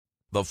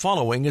The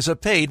following is a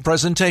paid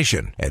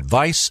presentation.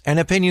 Advice and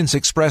opinions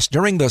expressed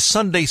during the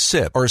Sunday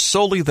Sip are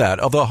solely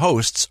that of the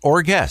hosts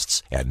or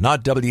guests and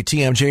not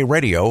WTMJ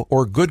Radio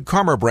or Good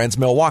Karma Brands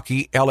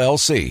Milwaukee,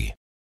 LLC.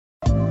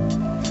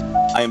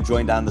 I am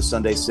joined on the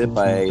Sunday Sip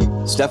by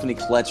Stephanie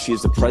Klett. She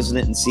is the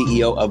president and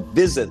CEO of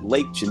Visit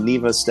Lake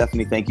Geneva.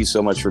 Stephanie, thank you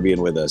so much for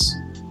being with us.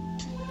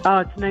 Oh,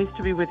 it's nice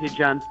to be with you,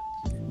 John.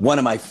 One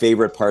of my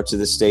favorite parts of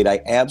the state.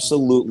 I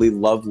absolutely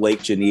love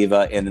Lake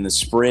Geneva. And in the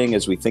spring,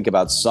 as we think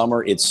about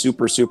summer, it's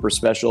super, super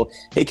special.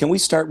 Hey, can we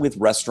start with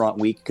Restaurant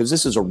Week? Because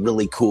this is a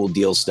really cool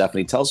deal,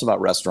 Stephanie. Tell us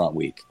about Restaurant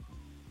Week.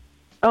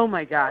 Oh,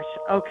 my gosh.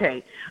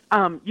 Okay.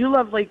 You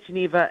love Lake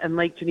Geneva, and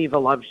Lake Geneva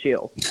loves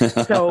you.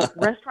 So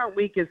Restaurant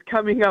Week is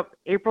coming up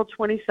April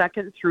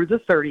 22nd through the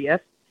 30th,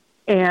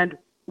 and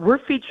we're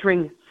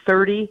featuring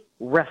 30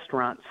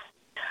 restaurants.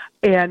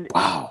 And,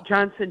 wow.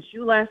 John, since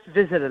you last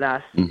visited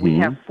us, we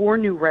have 4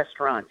 new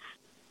restaurants.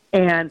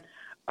 And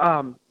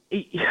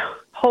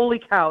holy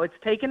cow, it's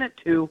taken it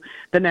to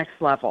the next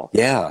level.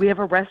 Yeah. We have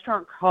a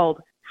restaurant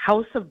called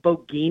House of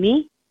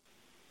Bogini.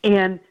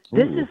 And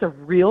this is a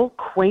real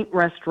quaint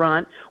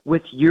restaurant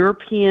with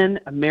European,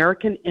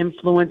 American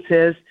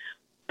influences,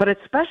 but it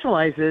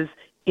specializes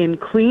in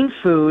clean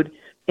food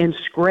and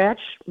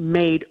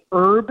scratch-made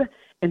herb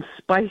and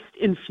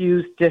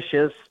spice-infused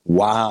dishes.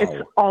 Wow.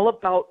 It's all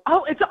about,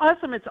 it's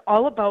awesome. It's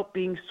all about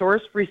being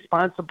sourced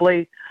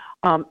responsibly.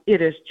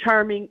 It is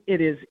charming.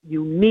 It is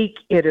unique.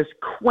 It is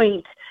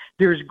quaint.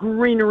 There's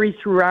greenery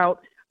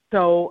throughout.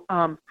 So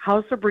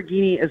House of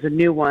Bogini is a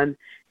new one.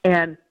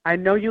 And I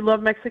know you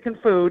love Mexican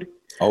food.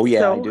 Oh, yeah,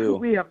 so I do.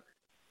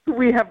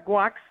 We have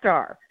Guac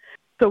Star.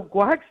 So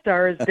Guac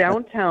Star is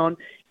downtown,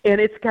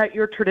 and it's got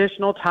your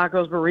traditional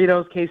tacos,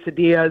 burritos,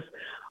 quesadillas,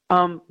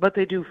 but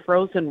they do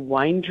frozen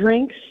wine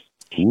drinks.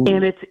 Ooh.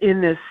 And it's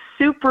in this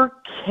super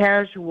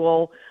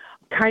casual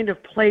kind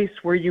of place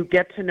where you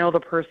get to know the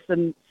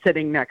person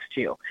sitting next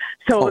to you.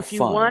 So if you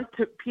fun. want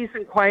peace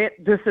and quiet,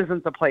 this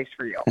isn't the place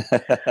for you.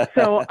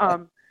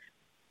 So,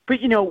 but,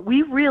 you know,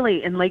 we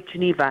really, in Lake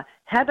Geneva,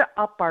 had to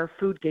up our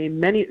food game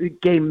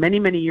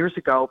many years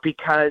ago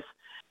because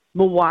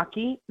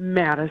Milwaukee,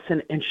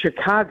 Madison, and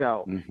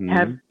Chicago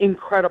have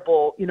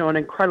incredible, an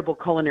incredible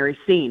culinary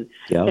scene.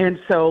 Yep. And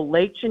so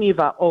Lake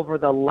Geneva over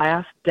the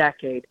last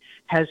decade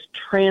has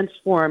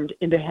transformed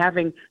into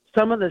having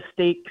some of the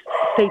state's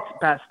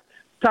best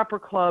supper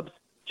clubs,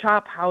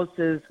 chop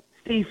houses,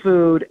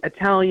 seafood,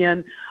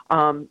 Italian,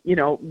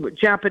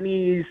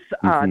 Japanese,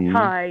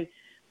 Thai.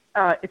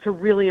 It's a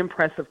really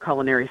impressive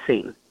culinary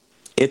scene.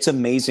 It's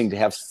amazing to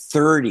have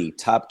 30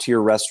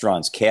 top-tier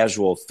restaurants,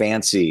 casual,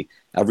 fancy,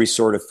 every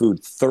sort of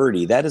food,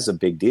 30. That is a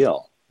big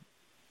deal.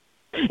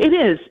 It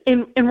is.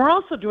 And we're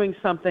also doing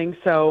something,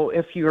 so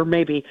if you're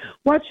maybe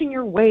watching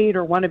your weight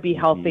or want to be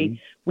healthy,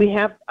 we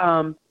have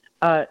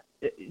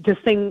this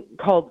thing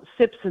called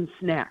Sips and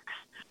Snacks.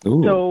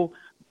 Ooh. So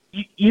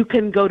you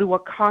can go to a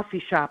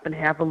coffee shop and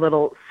have a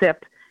little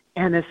sip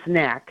and a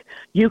snack.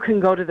 You can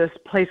go to this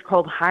place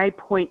called High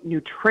Point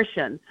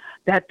Nutrition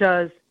that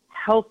does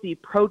healthy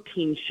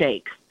protein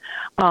shakes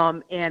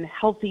and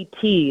healthy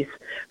teas.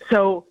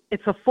 So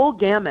it's a full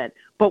gamut.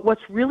 But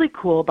what's really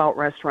cool about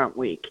Restaurant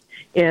Week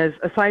is,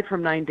 aside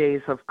from 9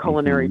 days of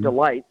culinary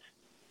delights,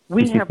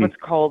 we have what's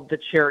called the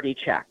charity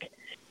check.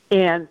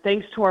 And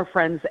thanks to our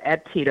friends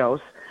at Tito's,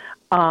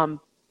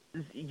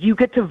 you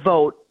get to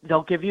vote.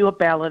 They'll give you a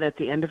ballot at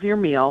the end of your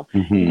meal.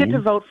 You get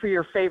to vote for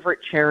your favorite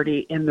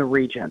charity in the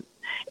region.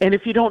 And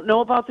if you don't know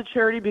about the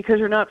charity because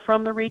you're not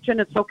from the region,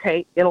 it's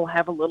okay. It'll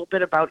have a little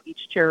bit about each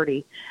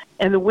charity.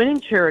 And the winning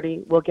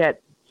charity will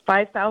get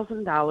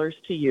 $5,000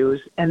 to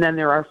use, and then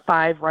there are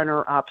 5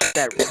 runner-ups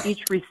that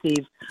each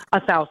receive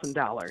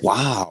 $1,000.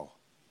 Wow.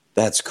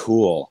 That's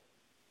cool.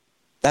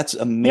 That's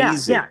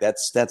amazing. Yeah.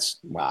 That's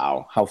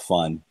wow. How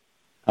fun.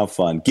 How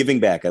fun. Giving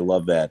back. I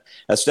love that.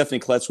 Stephanie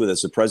Klett's with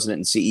us, the president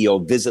and CEO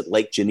of Visit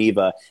Lake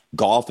Geneva.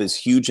 Golf is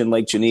huge in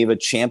Lake Geneva,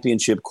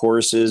 championship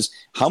courses.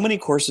 How many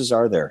courses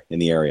are there in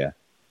the area?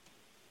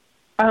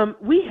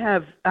 We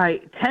have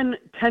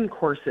 10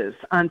 courses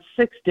on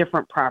 6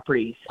 different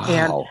properties. Wow.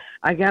 And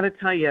I got to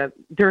tell you,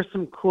 there's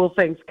some cool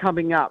things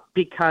coming up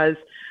because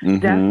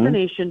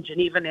Destination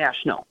Geneva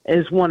National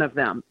is one of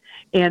them.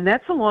 And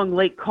that's along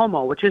Lake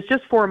Como, which is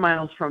just 4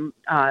 miles from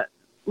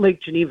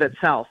Lake Geneva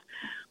itself.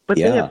 But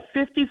they have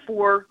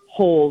 54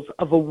 holes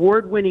of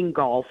award-winning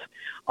golf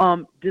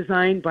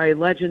designed by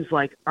legends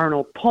like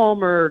Arnold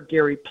Palmer,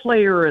 Gary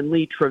Player, and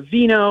Lee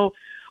Trevino.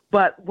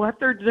 But what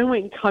they're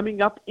doing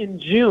coming up in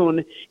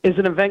June is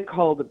an event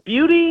called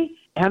Beauty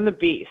and the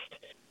Beast.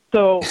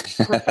 So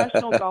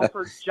professional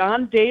golfer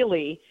John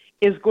Daly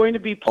is going to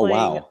be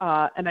playing,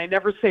 and I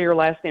never say her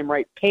last name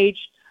right, Paige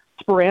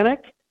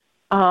Spiranek.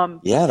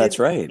 Yeah, that's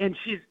right. And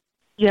she's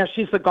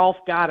the golf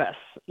goddess,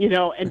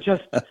 and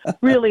just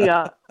really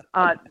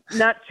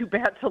not too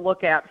bad to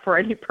look at for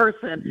any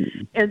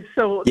person. And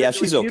so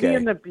she's Beauty okay.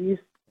 and the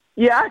Beast.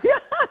 Yeah.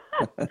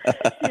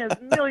 She has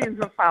millions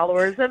of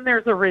followers, and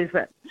there's a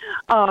reason.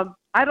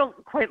 I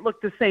don't quite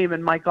look the same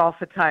in my golf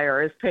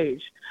attire as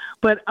Paige,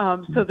 but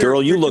so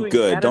girl, you look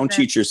good. Don't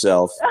cheat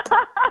yourself.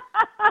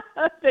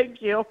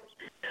 Thank you.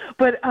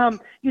 But,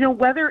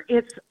 whether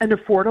it's an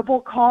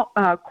affordable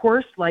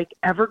course like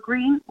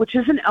Evergreen, which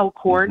is in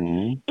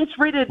Elkhorn, it's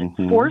rated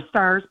 4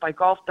 stars by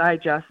Golf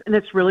Digest, and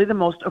it's really the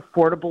most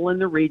affordable in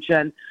the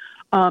region.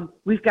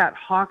 We've got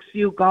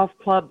Hawksview Golf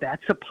Club.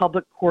 That's a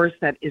public course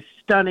that is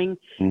stunning.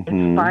 It's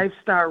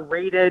 5-star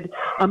rated.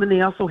 And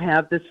they also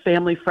have this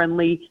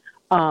family-friendly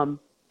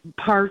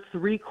par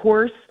 3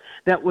 course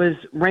that was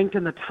ranked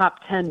in the top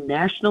 10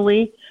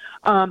 nationally.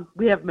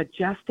 We have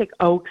Majestic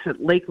Oaks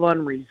at Lake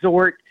Lawn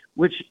Resort,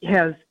 which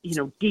has,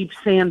 deep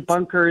sand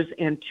bunkers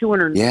and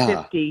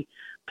 250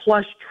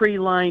 plush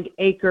tree-lined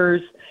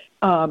acres.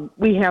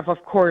 We have,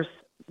 of course,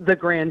 the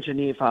Grand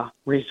Geneva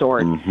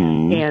Resort,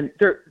 and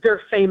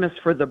they're famous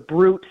for the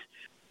Brute,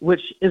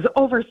 which is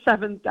over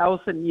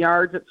 7,000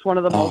 yards. It's one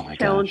of the most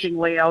challenging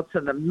layouts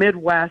in the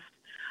Midwest.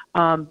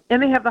 And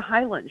they have the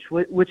Highlands,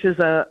 which is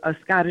a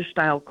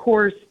Scottish-style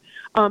course.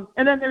 And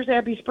then there's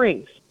Abbey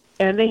Springs,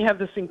 and they have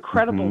this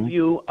incredible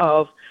view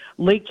of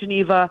Lake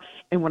Geneva.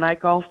 And when I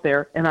golf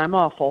there, and I'm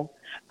awful,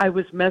 I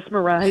was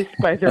mesmerized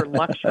by their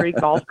luxury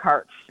golf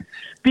carts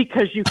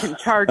because you can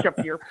charge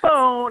up your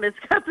phone. It's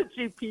got the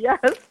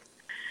GPS.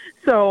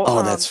 So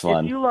that's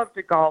fun. If you love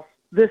to golf,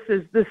 this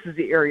is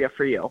the area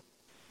for you.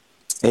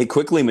 Hey,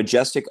 quickly,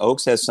 Majestic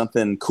Oaks has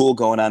something cool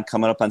going on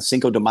coming up on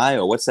Cinco de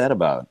Mayo. What's that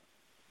about?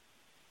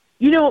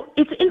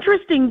 It's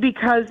interesting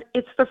because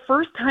it's the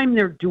first time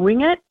they're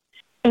doing it,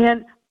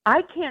 and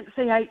I can't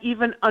say I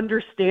even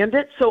understand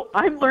it, so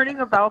I'm learning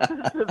about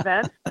this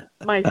event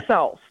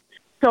myself.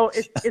 So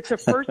it's the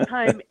first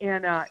time,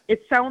 and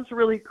it sounds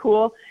really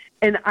cool,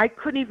 and I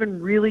couldn't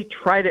even really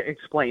try to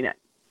explain it.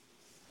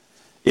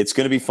 It's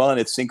going to be fun.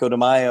 It's Cinco de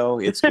Mayo.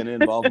 It's going to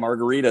involve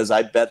margaritas.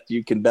 I bet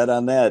you can bet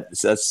on that.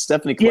 So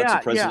Stephanie Klett,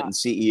 the president and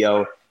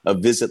CEO of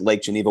Visit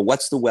Lake Geneva.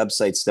 What's the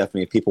website,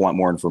 Stephanie, if people want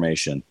more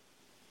information?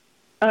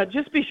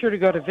 Just be sure to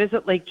go to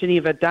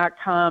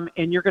visitlakegeneva.com,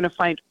 and you're going to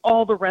find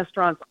all the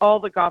restaurants, all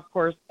the golf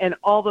course, and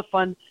all the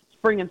fun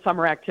spring and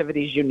summer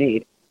activities you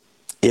need.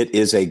 It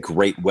is a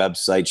great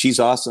website. She's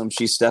awesome.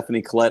 She's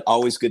Stephanie Klett.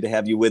 Always good to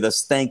have you with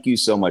us. Thank you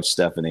so much,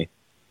 Stephanie.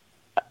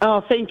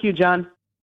 Oh, thank you, John.